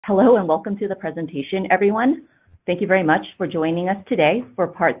Hello and welcome to the presentation, everyone. Thank you very much for joining us today for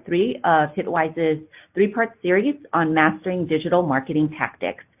part 3 of Hitwise's 3-part series on mastering digital marketing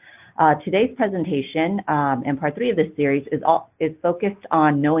tactics. Today's presentation and part 3 of this series is focused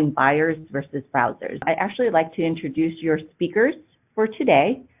on knowing buyers versus browsers. I'd actually like to introduce your speakers for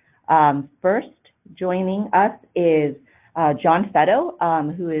today. First, joining us is John Fetto,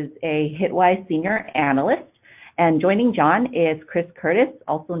 who is a Hitwise Senior Analyst. And joining John is Chris Curtis,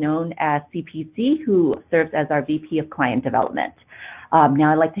 also known as CPC, who serves as our VP of Client Development.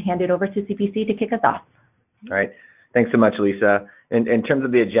 Now I'd like to hand it over to CPC to kick us off. All right. Thanks so much, Lisa. In terms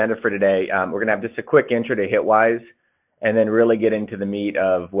of the agenda for today, we're going to have just a quick intro to Hitwise and then really get into the meat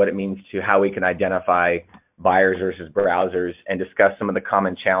of what it means to how we can identify buyers versus browsers and discuss some of the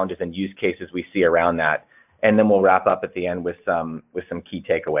common challenges and use cases we see around that. And then we'll wrap up at the end with some key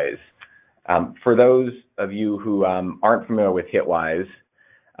takeaways. For those of you who aren't familiar with Hitwise,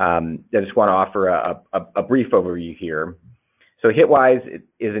 I just want to offer a brief overview here. So Hitwise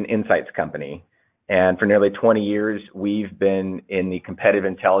is an insights company, and for nearly 20 years, we've been in the competitive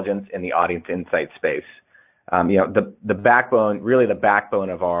intelligence and the audience insight space. The backbone, really the backbone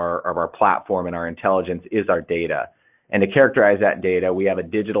of our platform and our intelligence is our data. And to characterize that data, we have a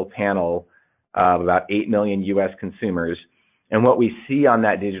digital panel of about 8 million US consumers. And what we see on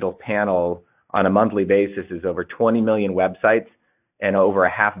that digital panel on a monthly basis is over 20 million websites and over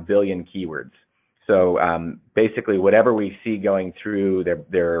 500 million keywords. So basically, whatever we see going through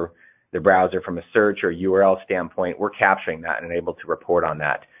their browser from a search or URL standpoint, we're capturing that and able to report on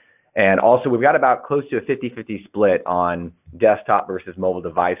that. And also, we've got about close to a 50-50 split on desktop versus mobile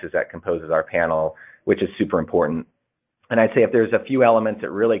devices that composes our panel, which is super important. And I'd say if there's a few elements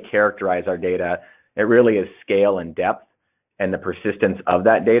that really characterize our data, it really is scale and depth and the persistence of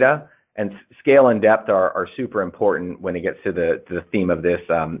that data. And scale and depth are super important when it gets to the theme of this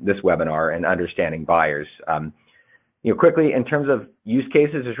webinar and understanding buyers. Quickly, in terms of use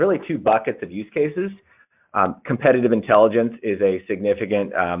cases, there's really 2 buckets of use cases. Competitive intelligence is a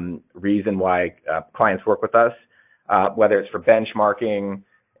significant reason why clients work with us, whether it's for benchmarking,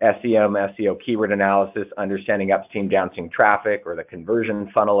 SEO keyword analysis, understanding upstream, downstream traffic, or the conversion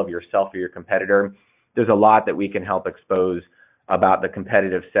funnel of yourself or your competitor. There's a lot that we can help expose about the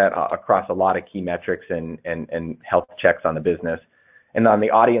competitive set across a lot of key metrics and health checks on the business. And on the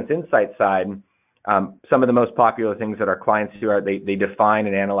audience insight side, some of the most popular things that our clients do are they define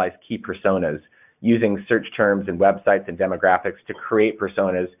and analyze key personas using search terms and websites and demographics to create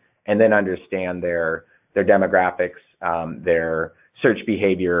personas and then understand their demographics, their search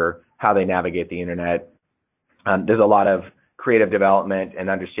behavior, how they navigate the internet. There's a lot of creative development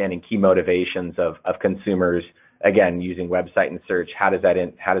and understanding key motivations of consumers, again, using website and search. How does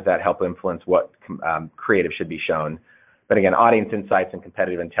that help influence what creative should be shown? But again, audience insights and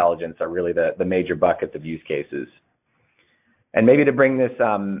competitive intelligence are really the major buckets of use cases. And maybe to bring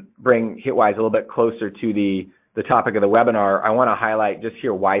Hitwise a little bit closer to the topic of the webinar, I want to highlight just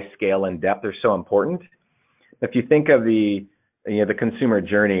here why scale and depth are so important. If you think of the consumer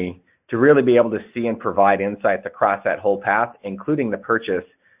journey, to really be able to see and provide insights across that whole path, including the purchase,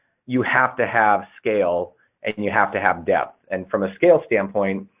 you have to have scale and you have to have depth. And from a scale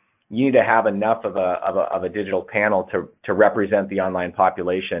standpoint, you need to have enough of a digital panel to represent the online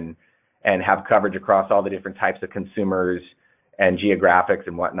population and have coverage across all the different types of consumers and geographics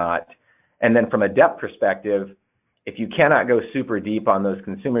and whatnot. And then from a depth perspective, if you cannot go super deep on those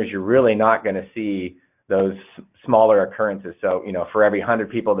consumers, you're really not going to see those smaller occurrences. So, for every 100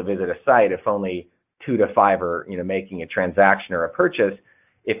 people that visit a site, if only 2 to 5 are, making a transaction or a purchase,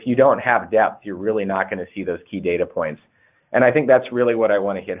 if you don't have depth, you're really not going to see those key data points. And I think that's really what I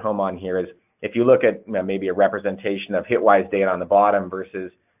want to hit home on here is if you look at maybe a representation of Hitwise data on the bottom versus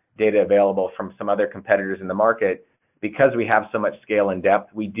data available from some other competitors in the market, because we have so much scale and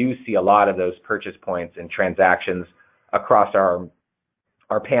depth, we do see a lot of those purchase points and transactions across our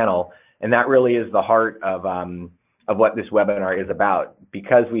panel. And that really is the heart of what this webinar is about.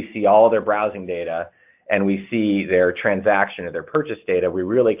 Because we see all their browsing data and we see their transaction or their purchase data, we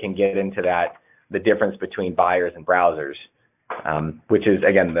really can get into the difference between buyers and browsers, which is,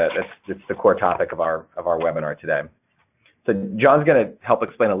 again, that's the core topic of our webinar today. So John's going to help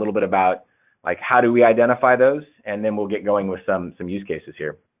explain a little bit about how do we identify those, and then we'll get going with some use cases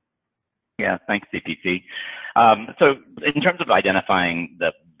here. Yeah, thanks, CPC. So in terms of identifying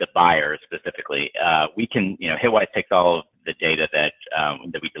the buyer specifically, we can, Hitwise takes all of the data that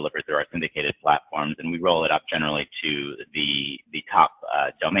we deliver through our syndicated platforms, and we roll it up generally to the top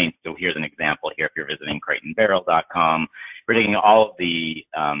domains. So here's an example here. If you're visiting crateandbarrel.com, we're taking all of the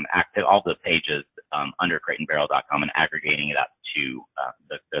all the pages under crateandbarrel.com and aggregating it up to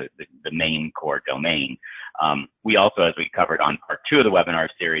the main core domain. We also, as we covered on part 2 of the webinar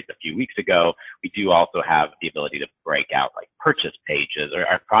series a few weeks ago, we do also have the ability to break out like purchase pages or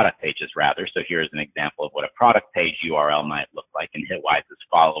product pages rather. So here's an example of what a product page URL might look like, and Hitwise is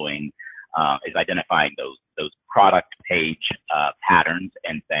following, is identifying those product page patterns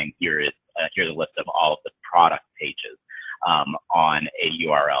and saying here's a list of all of the product pages on a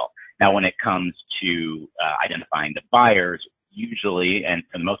URL. Now, when it comes to identifying the buyers, usually, and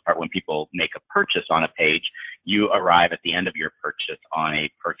for the most part, when people make a purchase on a page, you arrive at the end of your purchase on a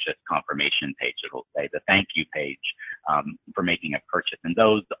purchase confirmation page. It will say the thank you page for making a purchase. And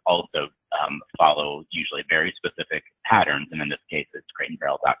those also follow usually very specific patterns. And in this case, it's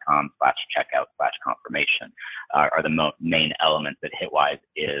cratenbarrel.com/checkout/confirmation are the main elements that Hitwise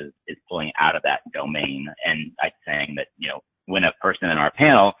is pulling out of that domain. And I'm saying that, when a person in our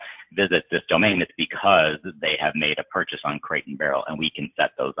panel visits this domain, it's because they have made a purchase on Crate and Barrel, and we can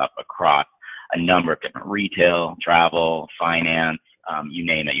set those up across a number of different retail, travel, finance, you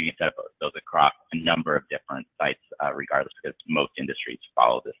name it. You can set up those across a number of different sites, regardless, because most industries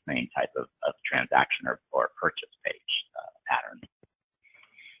follow the same type of transaction or purchase page pattern.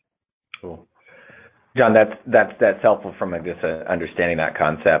 Cool. John, that's helpful from just understanding that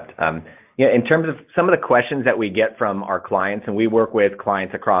concept. In terms of some of the questions that we get from our clients, and we work with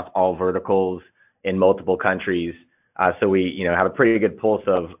clients across all verticals in multiple countries, so we have a pretty good pulse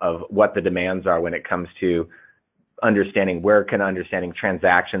of what the demands are when it comes to understanding understanding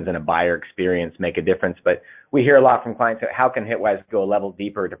transactions and a buyer experience make a difference. But we hear a lot from clients, how can Hitwise go a level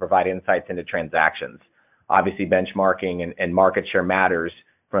deeper to provide insights into transactions? Obviously, benchmarking and market share matters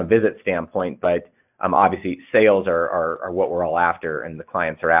from a visit standpoint, but obviously sales are what we're all after and the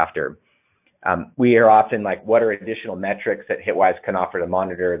clients are after. We are often like, what are additional metrics that Hitwise can offer to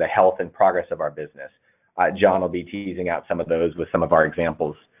monitor the health and progress of our business? John will be teasing out some of those with some of our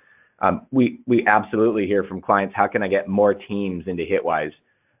examples. We absolutely hear from clients, how can I get more teams into Hitwise?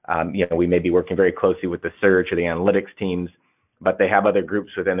 We may be working very closely with the search or the analytics teams, but they have other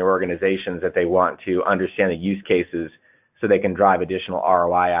groups within their organizations that they want to understand the use cases so they can drive additional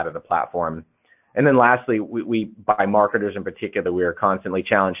ROI out of the platform. And then lastly, we by marketers in particular, we are constantly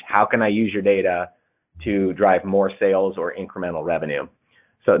challenged, how can I use your data to drive more sales or incremental revenue?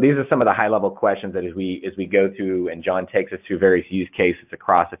 So these are some of the high level questions that as we go through, and John takes us through various use cases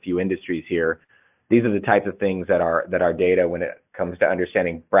across a few industries here, these are the types of things that our data, when it comes to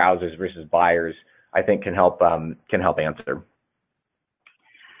understanding browsers versus buyers, I think can help answer.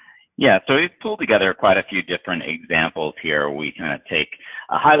 Yeah, so we've pulled together quite a few different examples here. We kind of take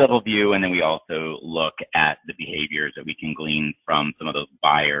a high-level view, and then we also look at the behaviors that we can glean from some of those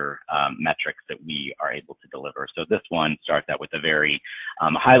buyer metrics that we are able to deliver. So this one starts out with a very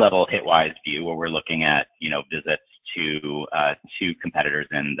high-level Hitwise view, where we're looking at visits to two competitors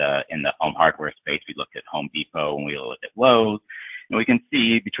in the home hardware space. We looked at Home Depot and we looked at Lowe's. And we can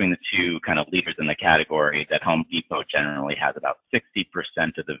see between the two kind of leaders in the category that Home Depot generally has about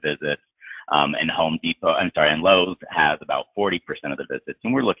 60% of the visits, and Lowe's has about 40% of the visits.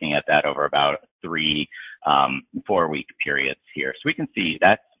 And we're looking at that over about 3 4-week periods here. So we can see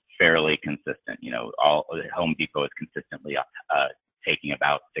that's fairly consistent. Home Depot is consistently taking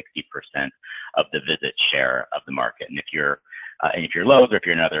about 60% of the visit share of the market. And if you're Lowe's, or if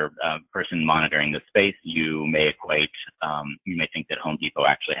you're another person monitoring the space, you may think that Home Depot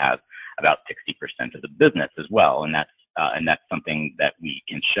actually has about 60% of the business as well, and that's something that we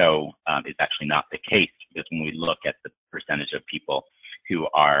can show is actually not the case, because when we look at the percentage of people who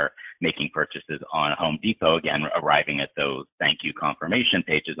are making purchases on Home Depot, again arriving at those thank you confirmation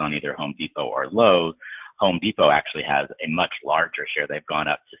pages on either Home Depot or Lowe's, Home Depot actually has a much larger share. They've gone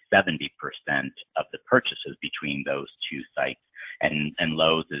up to 70% of the purchases between those two sites, and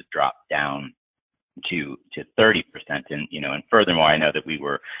Lowe's has dropped down to 30%. And furthermore, I know that we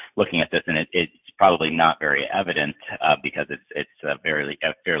were looking at this, and it's probably not very evident because it's a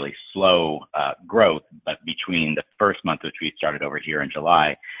fairly slow growth. But between the first month, which we started over here in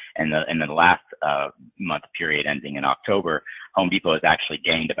July, and the last month period ending in October, Home Depot has actually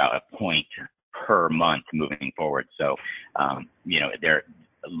gained about a point per month moving forward. So,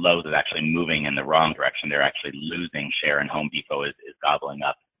 Lowe's is actually moving in the wrong direction. They're actually losing share, and Home Depot is gobbling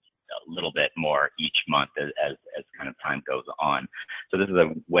up a little bit more each month as kind of time goes on. So this is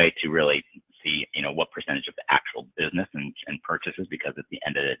a way to really see, what percentage of the actual business and purchases, because at the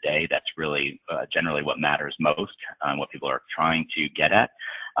end of the day, that's really generally what matters most, what people are trying to get at,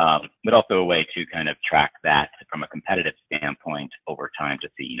 but also a way to kind of track that from a competitive standpoint over time to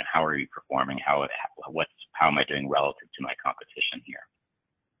see, how are you performing, how am I doing relative to my competition here.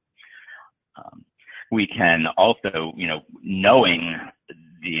 We can also, knowing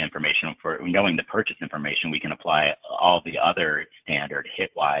the purchase information, we can apply all the other standard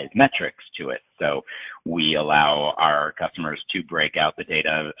Hitwise metrics to it. So we allow our customers to break out the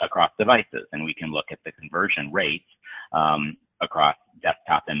data across devices, and we can look at the conversion rates across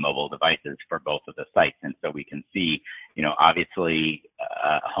desktop and mobile devices for both of the sites. And so we can see, obviously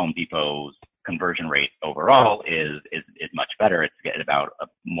Home Depot's conversion rate overall is much better. It's at about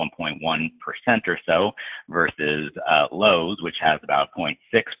 1.1% or so versus Lowe's, which has about 0.6%.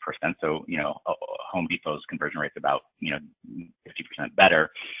 So, Home Depot's conversion rate is about, 50% better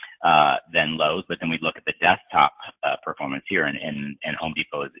than Lowe's. But then we look at the desktop performance here, and Home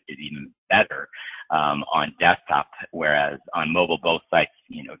Depot is even better on desktop, whereas on mobile, both sites,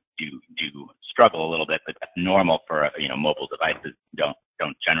 do struggle a little bit, but that's normal for, mobile devices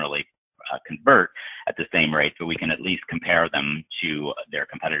don't generally convert at the same rate, but we can at least compare them to their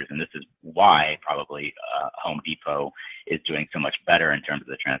competitors. And this is why probably Home Depot is doing so much better in terms of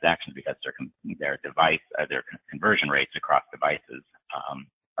the transactions, because their conversion rates across devices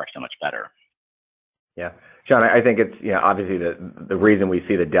are so much better. Yeah, Sean, I think it's, obviously the reason we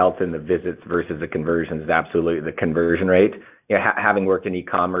see the delta in the visits versus the conversions is absolutely the conversion rate. Having worked in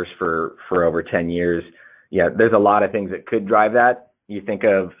e-commerce for over 10 years, there's a lot of things that could drive that. You think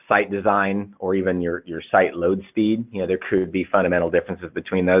of site design or even your site load speed, there could be fundamental differences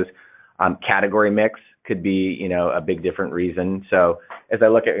between those. Category mix could be, a big different reason. So as I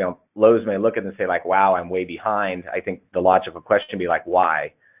look at, Lowe's may look at it and say like, wow, I'm way behind. I think the logical question would be like,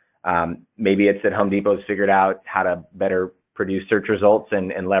 why? Maybe it's that Home Depot's figured out how to better produce search results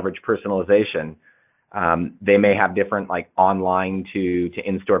and leverage personalization. They may have different like online to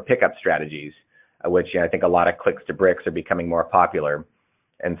in-store pickup strategies, which I think a lot of clicks to bricks are becoming more popular.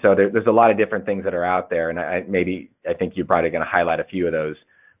 And so there's a lot of different things that are out there. And I think you're probably going to highlight a few of those.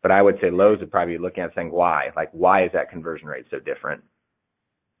 But I would say Lowe's would probably be looking at saying, why? Like, why is that conversion rate so different?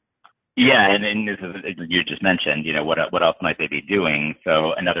 Yeah, and this is, you just mentioned, what else might they be doing?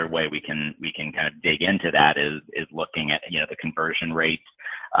 So another way we can kind of dig into that is looking at the conversion rates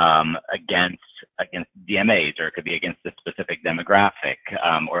against DMAs, or it could be against a specific demographic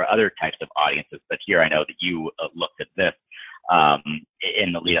or other types of audiences. But here I know that you looked at this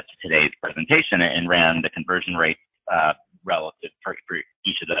in the lead up to today's presentation and ran the conversion rates relative for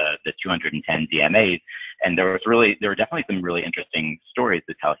each of the 210 DMAs. And there were definitely some really interesting stories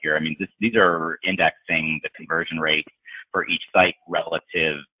to tell here. I mean, these are indexing the conversion rate for each site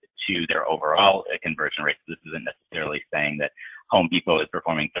relative to their overall conversion rates. This isn't necessarily saying that Home Depot is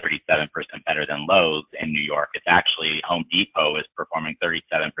performing 37% better than Lowe's in New York. It's actually Home Depot is performing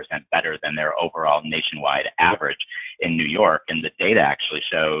 37% better than their overall nationwide average in New York. And the data actually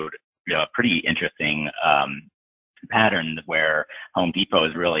showed a pretty interesting pattern where Home Depot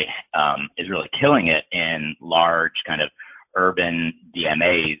is really killing it in large kind of urban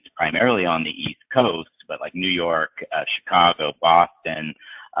DMAs, primarily on the East Coast, but like New York, Chicago, Boston,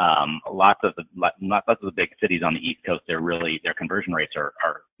 lots of the big cities on the East Coast. Their conversion rates are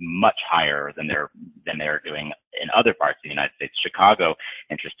much higher than they're doing in other parts of the United States. Chicago,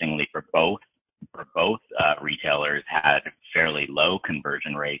 interestingly, for both retailers, had fairly low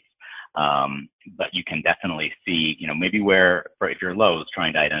conversion rates. But you can definitely see, maybe if you're Lowe's,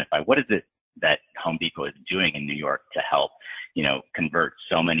 trying to identify what is it that Home Depot is doing in New York to help, convert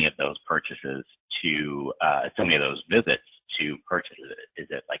so many of those purchases to so many of those visits to purchases. Is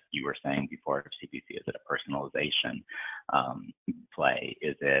it, like you were saying before, CPC, is it a personalization play?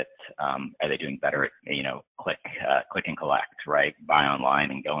 Is it, are they doing better at, click and collect, right? Buy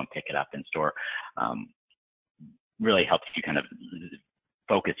online and go and pick it up in store. Really helps you kind of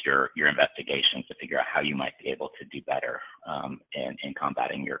focus your investigations to figure out how you might be able to do better in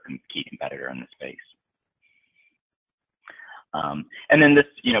combating your key competitor in the space. And then this,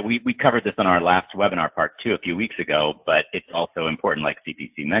 we covered this on our last webinar, part 2, a few weeks ago, but it's also important, like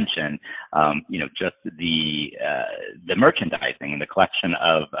CPC mentioned, just the merchandising and the collection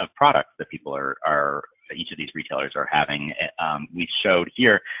of products that people each of these retailers are having. We showed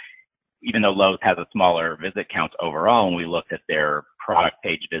here, even though Lowe's has a smaller visit count overall, when we looked at their product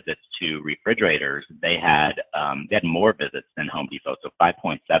page visits to refrigerators, they had more visits than Home Depot, so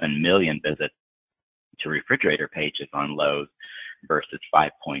 5.7 million visits to refrigerator pages on Lowe's versus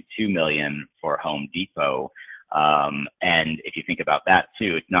 5.2 million for Home Depot. And if you think about that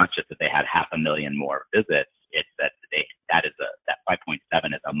too, it's not just that they had 500,000 more visits, it's that that 5.7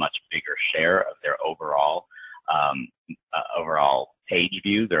 is a much bigger share of their overall page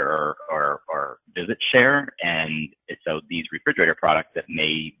views or visit share. And so these refrigerator products that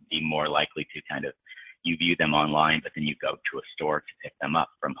may be more likely to kind of you view them online, but then you go to a store to pick them up.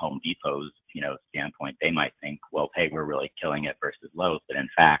 From Home Depot's, standpoint, they might think, well, hey, we're really killing it versus Lowe's, but in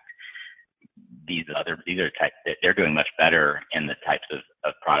fact, these are types that they're doing much better in the types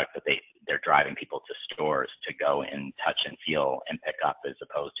of products that they're driving people to stores to go and touch and feel and pick up, as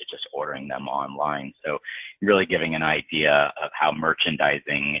opposed to just ordering them online. So really giving an idea of how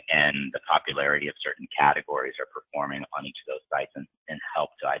merchandising and the popularity of certain categories are performing on each of those sites, and help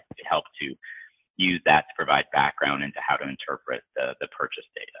to use that to provide background into how to interpret the purchase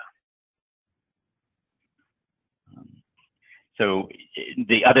data. So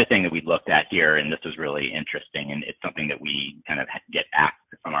the other thing that we looked at here, and this was really interesting, and it's something that we kind of get asked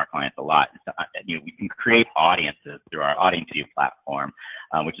from our clients a lot, we can create audiences through our Audience View platform,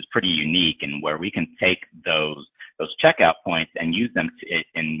 which is pretty unique, and where we can take those checkout points and use them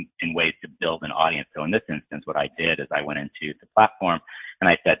in ways to build an audience. So in this instance, what I did is I went into the platform and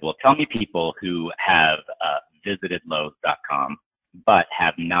I said, well, tell me people who have visited Lowe's.com but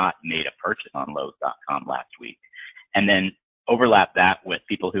have not made a purchase on Lowe's.com last week. And then overlap that with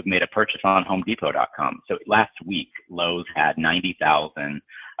people who've made a purchase on HomeDepot.com. So last week, Lowe's had 90,000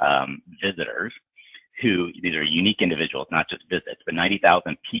 visitors these are unique individuals, not just visits, but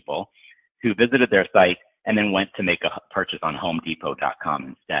 90,000 people who visited their site and then went to make a purchase on HomeDepot.com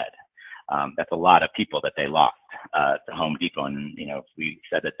instead. That's a lot of people that they lost to Home Depot. And, if we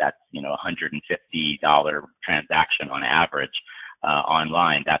said that that's, $150 transaction on average,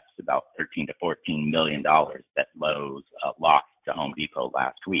 online, that's about $13 to $14 million that Lowe's lost to Home Depot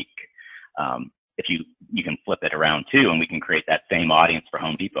last week. If you can flip it around too, and we can create that same audience for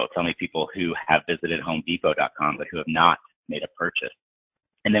Home Depot. Tell me people who have visited HomeDepot.com but who have not made a purchase,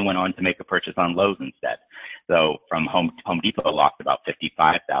 and then went on to make a purchase on Lowe's instead. So from Home Depot lost about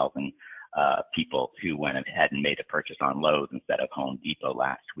 55,000 people who went ahead and made a purchase on Lowe's instead of Home Depot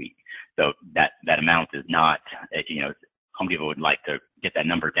last week. So that amount is not, Home Depot would like to get that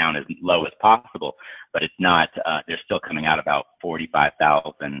number down as low as possible, but it's not, they're still coming out about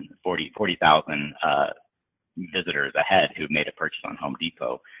 40,000 visitors ahead who've made a purchase on Home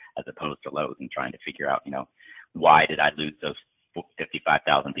Depot as opposed to Lowe's, and trying to figure out, why did I lose those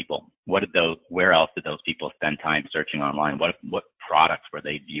 55,000 people? Where else did those people spend time searching online? What products were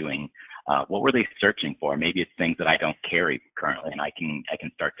they viewing? What were they searching for? Maybe it's things that I don't carry currently, and I can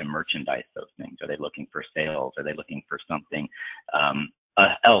start to merchandise those things. Are they looking for sales? Are they looking for something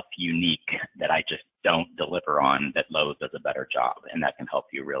else unique that I just don't deliver on, that Lowe's does a better job? And that can help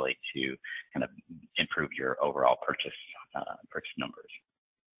you really to kind of improve your overall purchase numbers.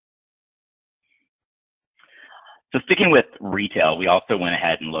 So sticking with retail, we also went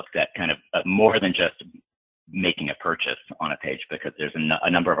ahead and looked at kind of more than just making a purchase on a page, because there's a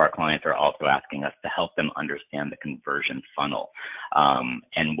number of our clients are also asking us to help them understand the conversion funnel.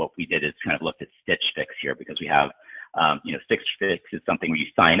 And what we did is kind of looked at Stitch Fix here, because we have, Stitch Fix is something where you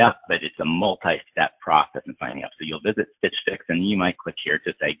sign up, but it's a multi-step process in signing up. So you'll visit Stitch Fix and you might click here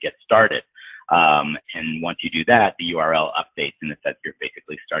to say, get started. And once you do that, the URL updates and it says you're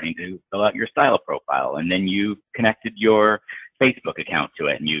basically starting to fill out your style profile. And then you connected your Facebook account to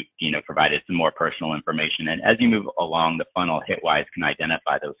it, and you provided some more personal information. And as you move along the funnel, Hitwise can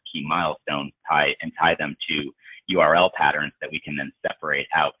identify those key milestones, tie them to URL patterns that we can then separate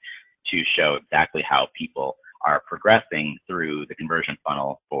out to show exactly how people are progressing through the conversion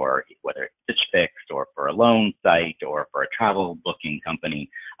funnel, for whether it's Stitch Fix or for a loan site or for a travel booking company.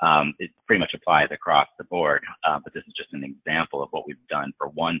 It pretty much applies across the board, but this is just an example of what we've done for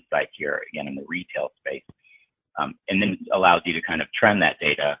one site here, again, in the retail space. And then it allows you to kind of trend that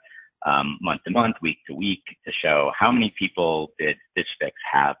data month to month, week to week, to show how many people did Stitch Fix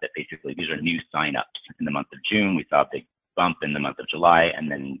have that basically, these are new signups. In the month of June, we saw a big bump in the month of July, and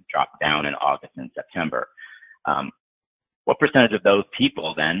then drop down in August and September. What percentage of those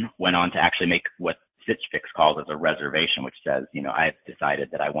people then went on to actually make what Stitch Fix calls as a reservation, which says, I've decided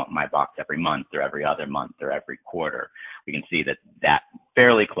that I want my box every month or every other month or every quarter. We can see that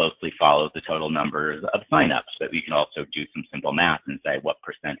fairly closely follows the total numbers of signups, but we can also do some simple math and say what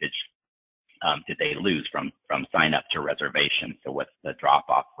percentage did they lose from sign up to reservation. So what's the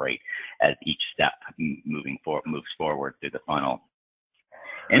drop-off rate as each step moves forward through the funnel.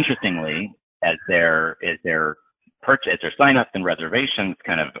 Interestingly, as their signups and reservations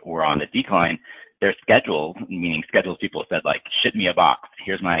kind of were on the decline, their schedules, meaning schedules people said, like, ship me a box,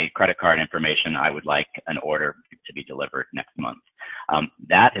 here's my credit card information, I would like an order to be delivered next month.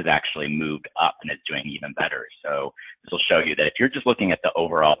 That has actually moved up and is doing even better. So this will show you that if you're just looking at the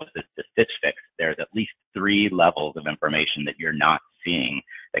overall, the Stitch Fix, there's at least 3 levels of information that you're not seeing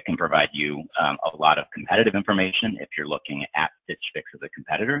that can provide you a lot of competitive information if you're looking at Stitch Fix as a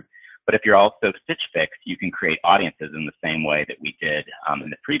competitor. But if you're also Stitch Fix, you can create audiences in the same way that we did in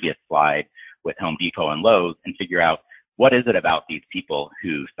the previous slide with Home Depot and Lowe's, and figure out what is it about these people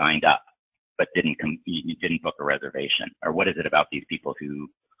who signed up but didn't book a reservation, or what is it about these people who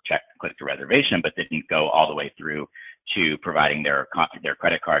clicked a reservation but didn't go all the way through to providing their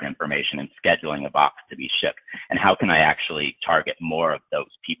credit card information and scheduling a box to be shipped, and how can I actually target more of those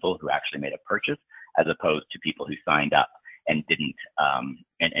people who actually made a purchase as opposed to people who signed up and didn't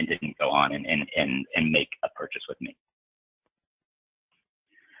didn't go on and make a purchase with me.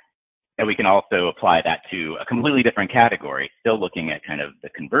 And we can also apply that to a completely different category, still looking at kind of the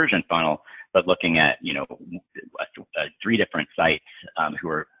conversion funnel, but looking at, you know, 3 different sites who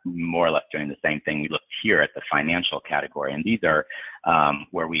are more or less doing the same thing. We looked here at the financial category, and these are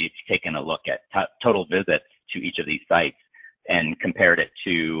where we've taken a look at total visits to each of these sites and compared it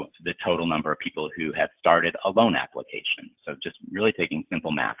to the total number of people who have started a loan application. So just really taking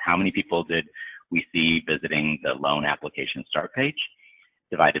simple math. How many people did we see visiting the loan application start page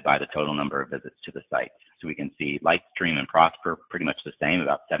divided by the total number of visits to the site? So we can see Lightstream and Prosper pretty much the same.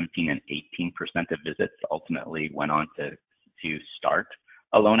 About 17 and 18% of visits ultimately went on to start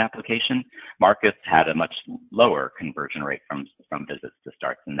a loan application. Marcus had a much lower conversion rate from visits to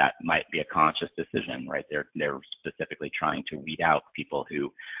starts, and that might be a conscious decision, right? They're specifically trying to weed out people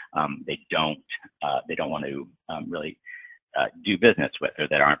who they don't want to really do business with, or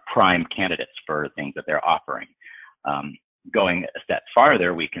that aren't prime candidates for things that they're offering. Going a step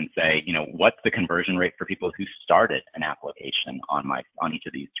farther, we can say, you know, what's the conversion rate for people who started an application on each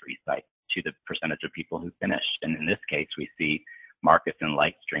of these 3 sites to the percentage of people who finished? And in this case, we see Marcus and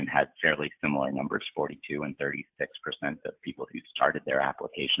Lightstream had fairly similar numbers, 42 and 36% of people who started their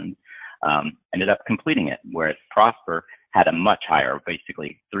applications ended up completing it, whereas Prosper had a much higher,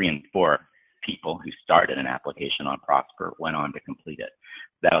 basically 3 and 4 people who started an application on Prosper went on to complete it.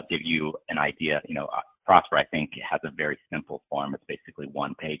 That'll give you an idea. You know, Prosper, I think, has a very simple form. It's basically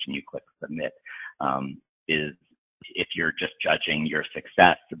 1 page and you click submit. If you're just judging your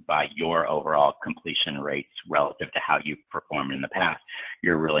success by your overall completion rates relative to how you've performed in the past,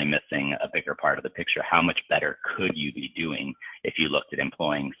 you're really missing a bigger part of the picture. How much better could you be doing if you looked at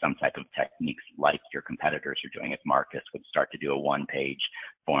employing some type of techniques like your competitors are doing? If Marcus would start to do a 1-page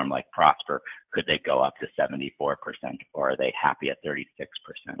form like Prosper, could they go up to 74%, or are they happy at 36%?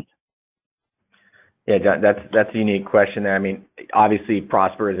 Yeah, John, that's a unique question there. I mean, obviously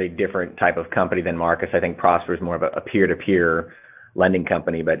Prosper is a different type of company than Marcus. I think Prosper is more of a peer-to-peer lending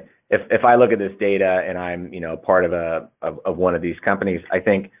company. But if I look at this data and I'm, you know, part of one of these companies, I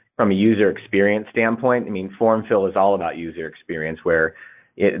think from a user experience standpoint, I mean, form fill is all about user experience, where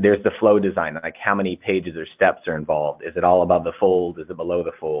there's the flow design, like how many pages or steps are involved. Is it all above the fold? Is it below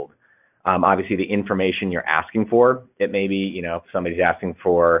the fold? Obviously, the information you're asking for, it may be, you know, if somebody's asking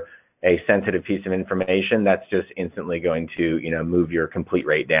for a sensitive piece of information, that's just instantly going to, you know, move your complete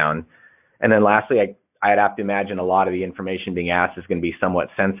rate down. And then lastly, I'd have to imagine a lot of the information being asked is going to be somewhat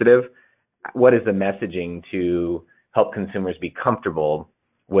sensitive. What is the messaging to help consumers be comfortable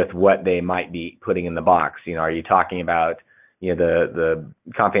with what they might be putting in the box? You know, are you talking about, you know, the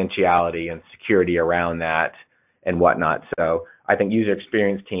confidentiality and security around that and whatnot? So I think user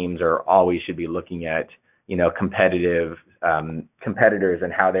experience teams should be looking at, you know, competitors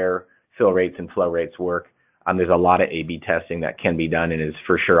and how their fill rates and flow rates work. There's a lot of A/B testing that can be done and is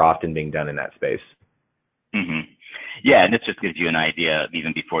for sure often being done in that space. Mm-hmm. Yeah, and this just gives you an idea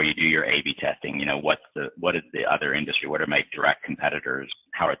even before you do your A/B testing. You know, what is the other industry? What are my direct competitors?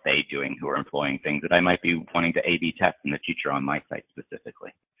 How are they doing? Who are employing things that I might be wanting to A/B test in the future on my site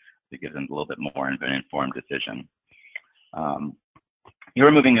specifically? So it gives them a little bit more of an informed decision. You're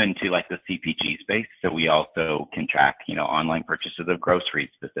moving into like the CPG space, so we also can track, you know, online purchases of groceries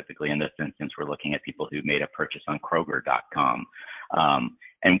specifically. In this instance, we're looking at people who made a purchase on Kroger.com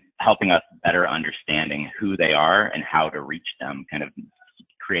and helping us better understanding who they are and how to reach them, kind of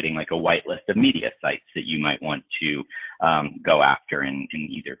creating like a whitelist of media sites that you might want to go after and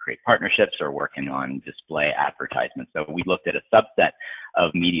either create partnerships or working on display advertisements. So we looked at a subset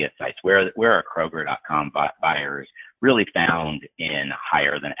of media sites where are Kroger.com buyers really found in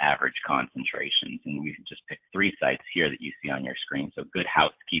higher than average concentrations. And we've just picked 3 sites here that you see on your screen. So Good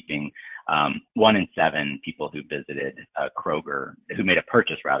Housekeeping, 1 in 7 people who visited Kroger, who made a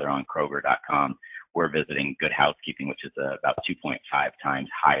purchase rather on Kroger.com, were visiting Good Housekeeping, which is about 2.5 times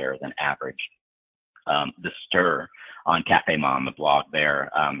higher than average. The Stir on Cafe Mom, the blog there,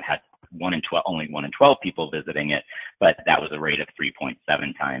 had only 1 in 12 people visiting it, but that was a rate of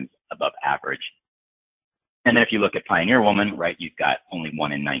 3.7 times above average. And then if you look at Pioneer Woman, right, you've got only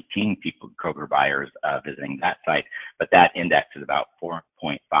 1 in 19 people Kroger buyers visiting that site, but that index is about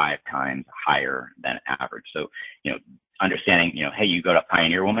 4.5 times higher than average. So, understanding, hey, you go to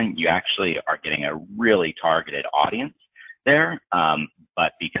Pioneer Woman, you actually are getting a really targeted audience there,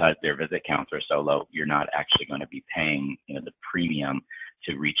 but because their visit counts are so low, you're not actually going to be paying, the premium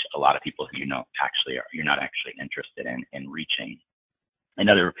to reach a lot of people who you're not actually interested in reaching.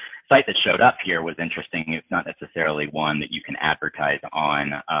 Another site that showed up here was interesting. It's not necessarily one that you can advertise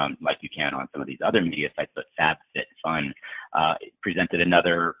on like you can on some of these other media sites, but FabFitFun presented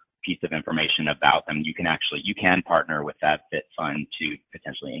another piece of information about them. You can partner with FabFitFun to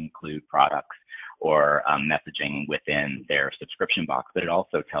potentially include products or messaging within their subscription box, but it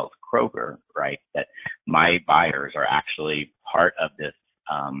also tells Kroger, right, that my buyers are actually part of this,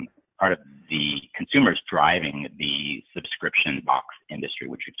 part of the consumers driving the subscription box industry,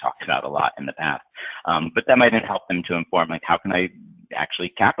 which we've talked about a lot in the past. But that might help them to inform, like, how can I actually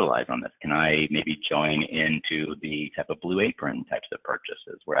capitalize on this? Can I maybe join into the type of Blue Apron types of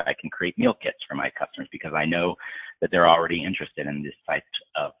purchases where I can create meal kits for my customers because I know that they're already interested in this type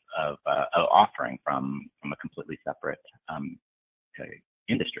of offering from a completely separate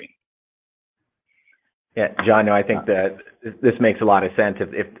industry. Yeah, John, no, I think that this makes a lot of sense.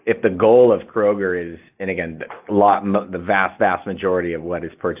 If the goal of Kroger is, and again, the vast majority of what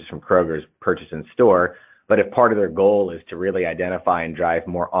is purchased from Kroger is purchased in store, but if part of their goal is to really identify and drive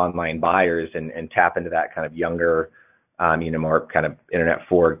more online buyers and tap into that kind of younger, more kind of internet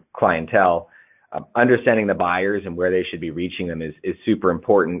forward clientele, understanding the buyers and where they should be reaching them is super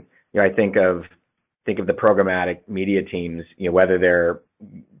important. I think of the programmatic media teams, whether they're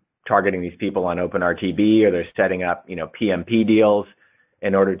targeting these people on OpenRTB or they're setting up, PMP deals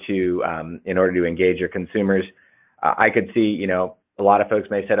in order to engage your consumers. I could see, a lot of folks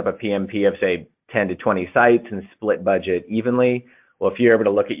may set up a PMP of say 10 to 20 sites and split budget evenly. Well, if you're able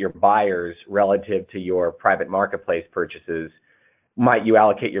to look at your buyers relative to your private marketplace purchases, might you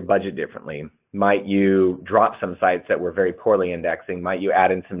allocate your budget differently? Might you drop some sites that were very poorly indexing? Might you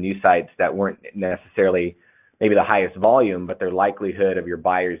add in some new sites that weren't necessarily maybe the highest volume, but their likelihood of your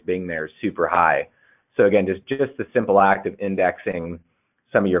buyers being there is super high? So again, just the simple act of indexing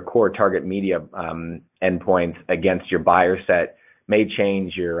some of your core target media endpoints against your buyer set may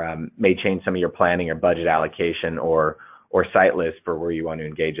change some of your planning or budget allocation or site list for where you want to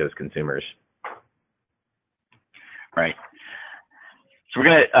engage those consumers. Right. So we're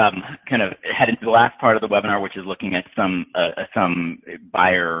going to kind of head into the last part of the webinar, which is looking at some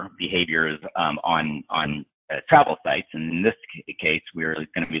buyer behaviors on travel sites. And in this case, we're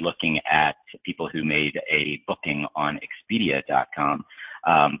going to be looking at people who made a booking on Expedia.com,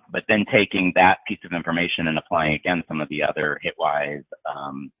 but then taking that piece of information and applying, again, some of the other Hitwise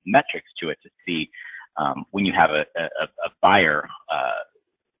metrics to it to see when you have a buyer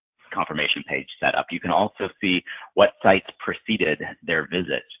confirmation page set up. You can also see what sites preceded their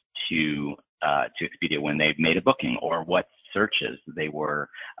visit to Expedia when they've made a booking, or what searches they were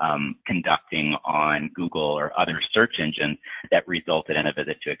conducting on Google or other search engines that resulted in a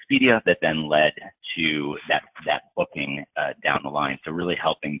visit to Expedia that then led to that booking down the line. So really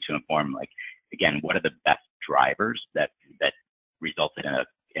helping to inform, like, again, what are the best drivers that resulted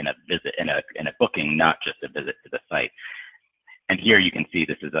in a visit, in a booking, not just a visit to the site. And here you can see,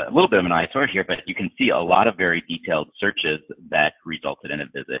 this is a little bit of an eyesore here, but you can see a lot of very detailed searches that resulted in a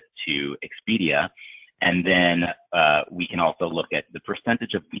visit to Expedia. And then we can also look at the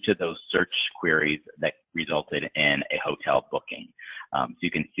percentage of each of those search queries that resulted in a hotel booking. So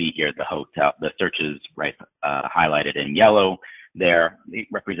you can see here the searches right highlighted in yellow there. They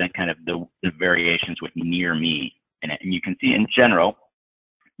represent kind of the variations with near me in it. And you can see in general,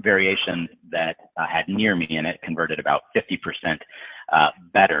 variations that had near me in it converted about 50%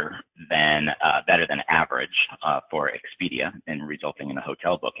 better than average for Expedia, and resulting in a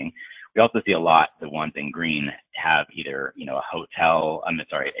hotel booking. We also see a lot, the ones in green have either a hotel,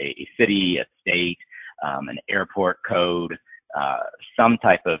 a city, a state, an airport code, some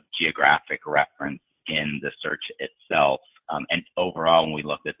type of geographic reference in the search itself. And overall, when we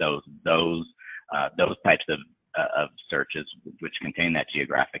looked at those types of searches which contain that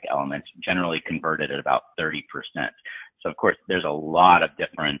geographic element generally converted at about 30%. So of course, there's a lot of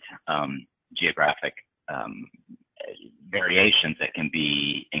different geographic variations that can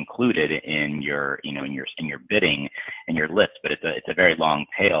be included in your bidding and your list, but it's a very long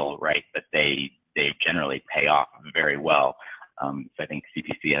tail, right? But they generally pay off very well. So I think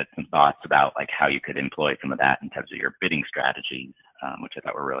CPC had some thoughts about like how you could employ some of that in terms of your bidding strategies, which I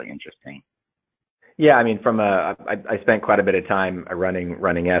thought were really interesting. Yeah, I mean, I spent quite a bit of time running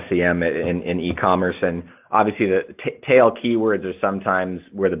SEM in e-commerce, and obviously the tail keywords are sometimes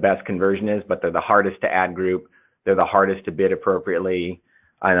where the best conversion is, but they're the hardest to add group, they're the hardest to bid appropriately,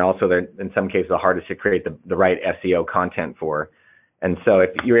 and also they're in some cases the hardest to create the right SEO content for. And so if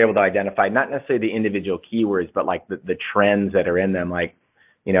you're able to identify not necessarily the individual keywords, but like the trends that are in them, like,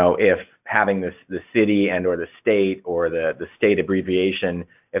 you know, if having the city and or the state or the state abbreviation,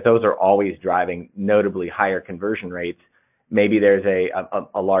 if those are always driving notably higher conversion rates, maybe there's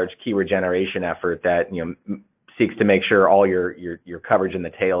a large keyword generation effort that, you know, seeks to make sure all your coverage in the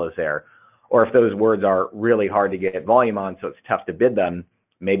tail is there. Or if those words are really hard to get volume on, so it's tough to bid them,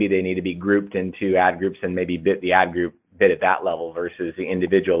 maybe they need to be grouped into ad groups and maybe bid the ad group bid at that level versus the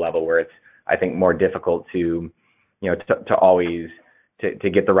individual level, where it's, I think, more difficult to, you know, to always to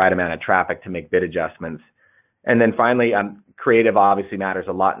get the right amount of traffic to make bid adjustments. And then finally, creative obviously matters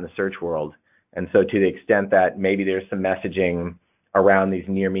a lot in the search world. And so to the extent that maybe there's some messaging around these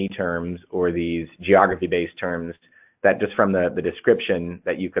near me terms or these geography-based terms that just from the description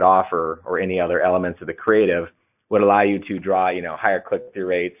that you could offer or any other elements of the creative would allow you to draw, you know, higher click-through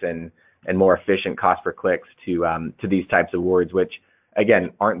rates and more efficient cost per clicks to these types of words, which again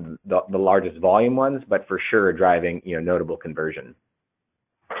aren't the largest volume ones, but for sure driving, you know, notable conversion.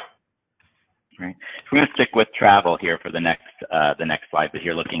 Right. So we're going to stick with travel here for the next slide, but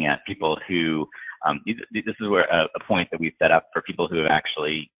here looking at people who, this is where a point that we've set up for people who have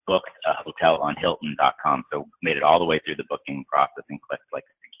actually booked a hotel on Hilton.com. So made it all the way through the booking process and clicked like,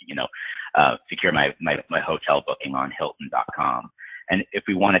 you know, secure my hotel booking on Hilton.com. And if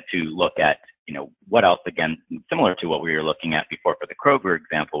we wanted to look at, you know, what else, again, similar to what we were looking at before for the Kroger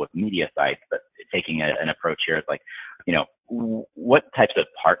example with media sites, but taking an approach here is like, you know, what types of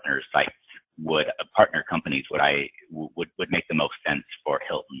partner sites partner companies would make the most sense for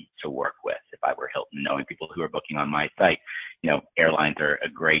Hilton to work with if I were Hilton, knowing people who are booking on my site. You know, airlines are a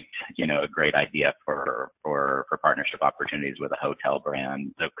great idea for partnership opportunities with a hotel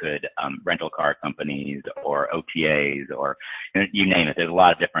brand. So could rental car companies or OTAs or, you name it. There's a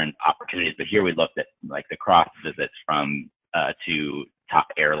lot of different opportunities, but here we looked at like the cross visits from to top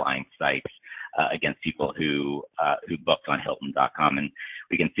airline sites against people who booked on Hilton.com, and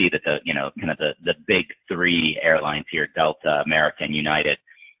we can see that the big three airlines here, Delta, American, United,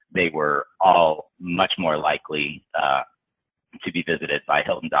 they were all much more likely to be visited by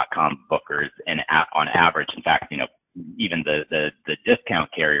Hilton.com bookers, and on average, in fact, you know, even the discount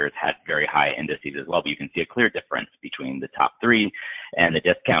carriers had very high indices as well, but you can see a clear difference between the top three and the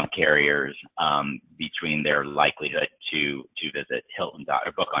discount carriers between their likelihood to visit Hilton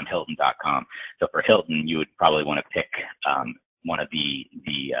or book on Hilton.com. So for Hilton, you would probably want to pick one of the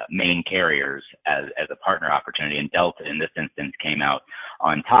main carriers as a partner opportunity, and Delta in this instance came out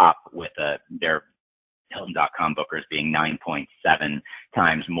on top with their Hilton.com bookers being 9.7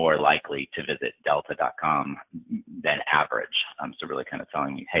 times more likely to visit Delta.com than average. So really kind of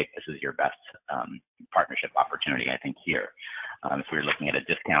telling you, hey, this is your best partnership opportunity, I think, here. If we were looking at a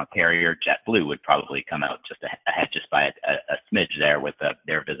discount carrier, JetBlue would probably come out just ahead just by a smidge there, with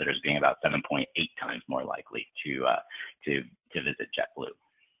their visitors being about 7.8 times more likely to visit JetBlue.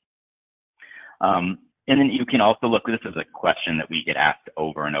 And then you can also look, this is a question that we get asked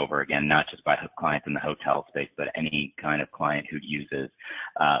over and over again, not just by clients in the hotel space, but any kind of client who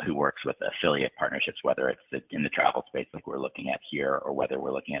who works with affiliate partnerships, whether it's in the travel space like we're looking at here, or whether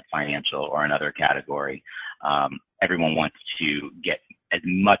we're looking at financial or another category. Everyone wants to get as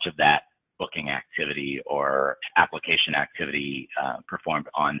much of that booking activity or application activity performed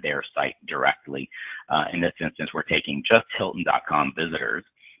on their site directly. In this instance, we're taking just Hilton.com visitors,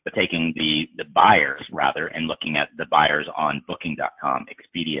 but taking the buyers rather, and looking at the buyers on Booking.com,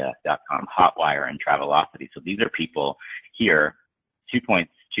 Expedia.com, Hotwire, and Travelocity. So these are people here,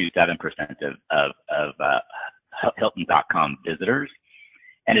 2.27% of Hilton.com visitors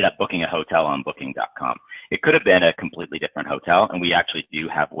ended up booking a hotel on Booking.com. It could have been a completely different hotel, and we actually do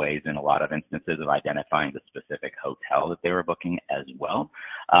have ways in a lot of instances of identifying the specific hotel that they were booking as well.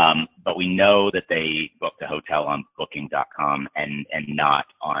 But we know that they booked a hotel on Booking.com and not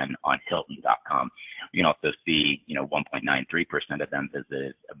on Hilton.com. You can also see, 1.93% of them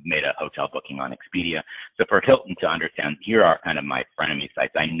made a hotel booking on Expedia. So for Hilton to understand, here are kind of my frenemy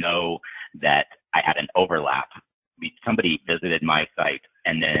sites. I know that I had an overlap. Somebody visited my site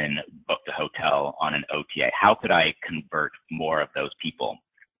and then booked a hotel on an OTA. How could I convert more of those people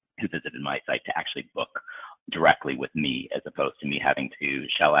who visited my site to actually book directly with me, as opposed to me having to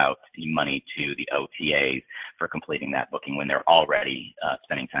shell out the money to the OTAs for completing that booking when they're already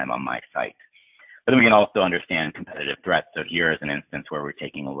spending time on my site? But then we can also understand competitive threats. So here is an instance where we're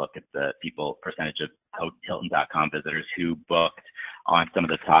taking a look at the percentage of Hilton.com visitors who booked on some of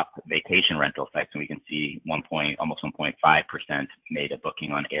the top vacation rental sites, and we can see almost 1.5% made a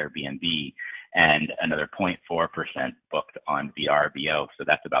booking on Airbnb, and another 0.4% booked on VRBO. So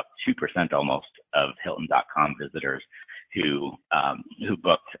that's about 2% almost of Hilton.com visitors who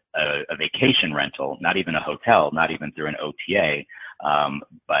booked a vacation rental, not even a hotel, not even through an OTA,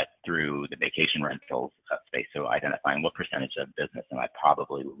 but through the vacation rentals space. So identifying what percentage of business am I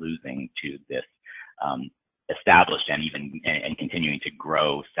probably losing to this established and continuing to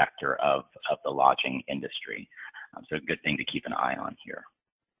grow sector of the lodging industry. So a good thing to keep an eye on here.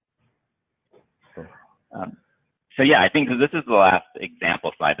 So yeah, I think this is the last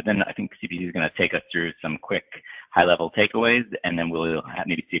example slide, but then I think CPC is going to take us through some quick high-level takeaways, and then we'll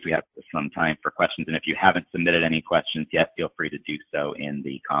maybe see if we have some time for questions. And if you haven't submitted any questions yet, feel free to do so in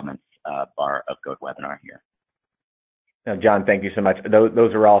the comments bar of GoToWebinar here. Now, John, thank you so much.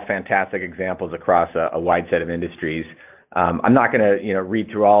 Those are all fantastic examples across a wide set of industries. I'm not going to read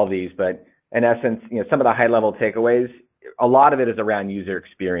through all of these, but in essence, some of the high-level takeaways, a lot of it is around user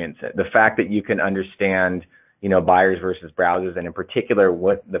experience. The fact that you can understand buyers versus browsers, and in particular,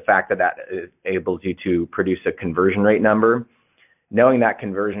 the fact that enables you to produce a conversion rate number. Knowing that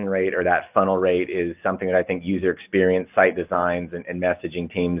conversion rate or that funnel rate is something that I think user experience, site designs, and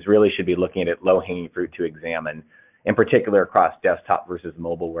messaging teams really should be looking at low-hanging fruit to examine, in particular across desktop versus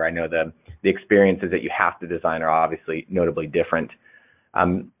mobile, where I know the experiences that you have to design are obviously notably different.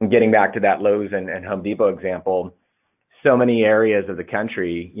 Getting back to that Lowe's and Home Depot example, so many areas of the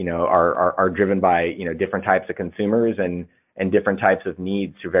country, are driven by, different types of consumers and different types of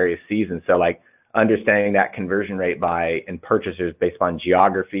needs through various seasons. So like understanding that conversion rate and purchasers based on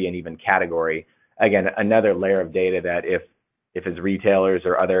geography and even category, again, another layer of data that if as retailers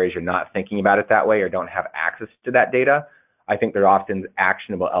or other areas you're not thinking about it that way or don't have access to that data, I think there are often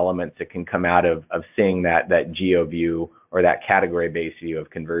actionable elements that can come out of seeing that geo view or that category-based view of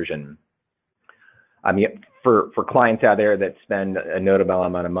conversion. For clients out there that spend a notable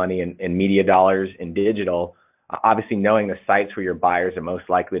amount of money in media dollars in digital, obviously knowing the sites where your buyers are most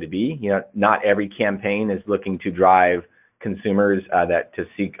likely to be, not every campaign is looking to drive consumers to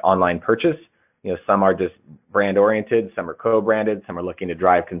seek online purchase. Some are just brand oriented, some are co-branded, some are looking to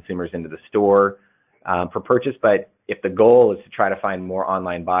drive consumers into the store for purchase. But if the goal is to try to find more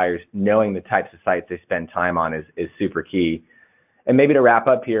online buyers, knowing the types of sites they spend time on is super key. And maybe to wrap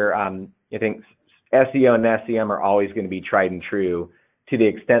up here, I think SEO and SEM are always going to be tried and true to the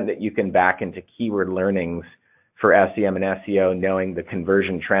extent that you can back into keyword learnings for SEM and SEO, knowing the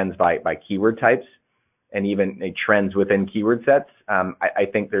conversion trends by keyword types and even trends within keyword sets. I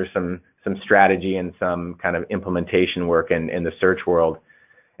think there's some strategy and some kind of implementation work in the search world.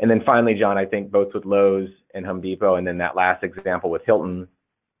 And then finally, John, I think both with Lowe's and Home Depot, and then that last example with Hilton,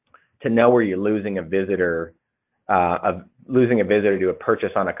 to know where you're losing a visitor to a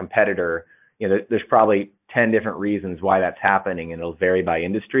purchase on a competitor, there's probably 10 different reasons why that's happening, and it'll vary by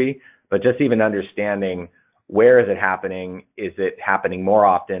industry. But just even understanding where is it happening? Is it happening more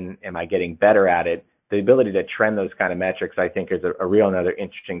often? Am I getting better at it? The ability to trend those kind of metrics, I think, is a real another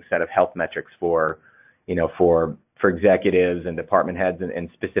interesting set of health metrics for executives and department heads and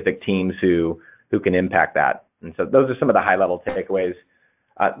specific teams who can impact that. And so those are some of the high-level takeaways.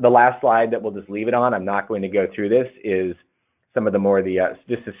 The last slide that we'll just leave it on, I'm not going to go through this, is some of the more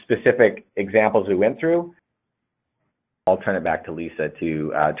just the specific examples we went through. I'll turn it back to Lisa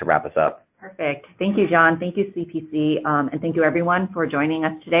to wrap us up. Perfect. Thank you, John. Thank you, CPC. And thank you, everyone, for joining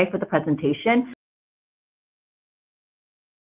us today for the presentation.